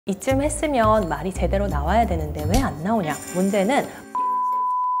이쯤 했으면 말이 제대로 나와야 되는데 왜 안 나오냐? 문제는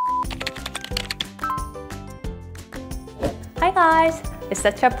Hi guys! It's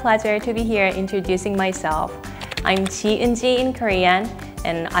such a pleasure to be here introducing myself. I'm Ji in Korean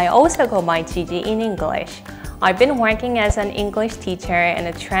and I also go by Gigi in English. I've been working as an English teacher and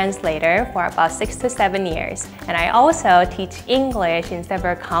a translator for about 6 to 7 years. And I also teach English in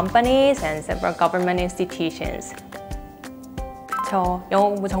several companies and several government institutions. 그쵸, 영어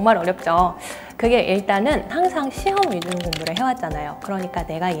공부 정말 어렵죠. 그게 일단은 항상 시험 위주로 공부를 해왔잖아요. 그러니까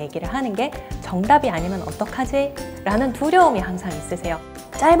내가 얘기를 하는 게 정답이 아니면 어떡하지? 라는 두려움이 항상 있으세요.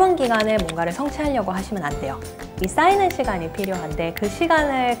 짧은 기간에 뭔가를 성취하려고 하시면 안 돼요. 이 쌓이는 시간이 필요한데 그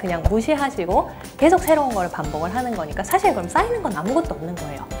시간을 그냥 무시하시고 계속 새로운 거를 반복을 하는 거니까 사실 그럼 쌓이는 건 아무것도 없는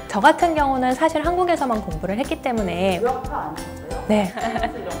거예요. 저 같은 경우는 사실 한국에서만 공부를 했기 때문에 유학파 안 하셨어요? 네.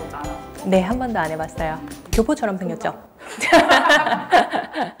 이런 것도 안 하셨어요? 네, 한 번도 안 해봤어요. 교포처럼 생겼죠?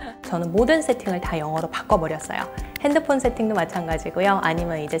 저는 모든 세팅을 다 영어로 바꿔버렸어요. 핸드폰 세팅도 마찬가지고요.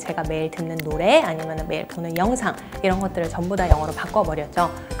 아니면 이제 제가 매일 듣는 노래, 아니면 매일 보는 영상 이런 것들을 전부 다 영어로 바꿔버렸죠.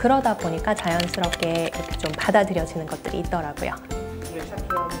 그러다 보니까 자연스럽게 이렇게 좀 받아들여지는 것들이 있더라고요.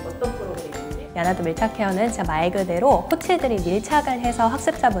 밀착케어는 어떤 프로그램인지? 야나도 밀착케어는 진짜 말 그대로 코치들이 밀착을 해서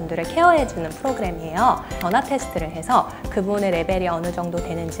학습자분들을 케어해주는 프로그램이에요. 전화 테스트를 해서 그분의 레벨이 어느 정도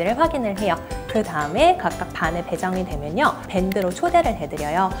되는지를 확인을 해요. 그 다음에 각각 반에 배정이 되면요, 밴드로 초대를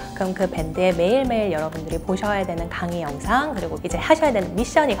해드려요. 그럼 그 밴드에 매일매일 여러분들이 보셔야 되는 강의 영상, 그리고 이제 하셔야 되는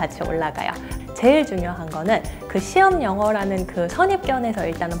미션이 같이 올라가요. 제일 중요한 거는 그 시험 영어라는 그 선입견에서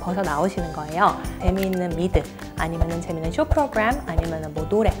일단은 벗어나오시는 거예요. 재미있는 미드, 아니면은 재미있는 쇼 프로그램, 아니면은 뭐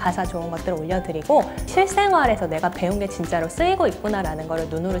노래, 가사 좋은 것들을 올려드리고 실생활에서 내가 배운 게 진짜로 쓰이고 있구나라는 거를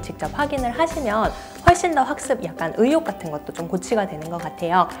눈으로 직접 확인을 하시면 훨씬 더 학습 약간 의욕 같은 것도 좀 고취가 되는 것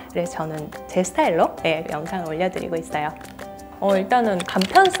같아요. 그래서 저는 제 스타일로 영상을 올려드리고 있어요. 일단은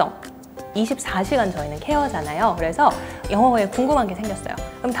간편성. 24시간 저희는 케어잖아요. 그래서 영어에 궁금한 게 생겼어요.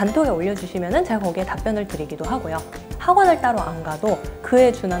 그럼 단톡에 올려주시면 제가 거기에 답변을 드리기도 하고요. 학원을 따로 안 가도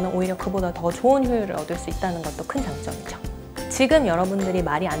그에 준하는 오히려 그보다 더 좋은 효율을 얻을 수 있다는 것도 큰 장점이죠. 지금 여러분들이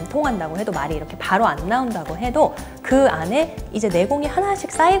말이 안 통한다고 해도, 말이 이렇게 바로 안 나온다고 해도 그 안에 이제 내공이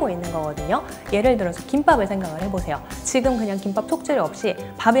하나씩 쌓이고 있는 거거든요. 예를 들어서 김밥을 생각을 해보세요. 지금 그냥 김밥 속재료 없이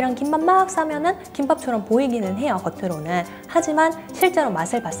밥이랑 김밥 막 싸면은 김밥처럼 보이기는 해요, 겉으로는. 하지만 실제로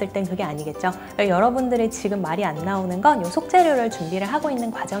맛을 봤을 땐 그게 아니겠죠. 여러분들이 지금 말이 안 나오는 건 이 속재료를 준비를 하고 있는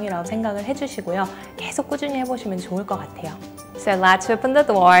과정이라고 생각을 해주시고요. 계속 꾸준히 해보시면 좋을 것 같아요. So let's open the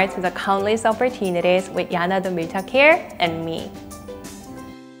door to the countless opportunities with 야나도 밀착케어 and me.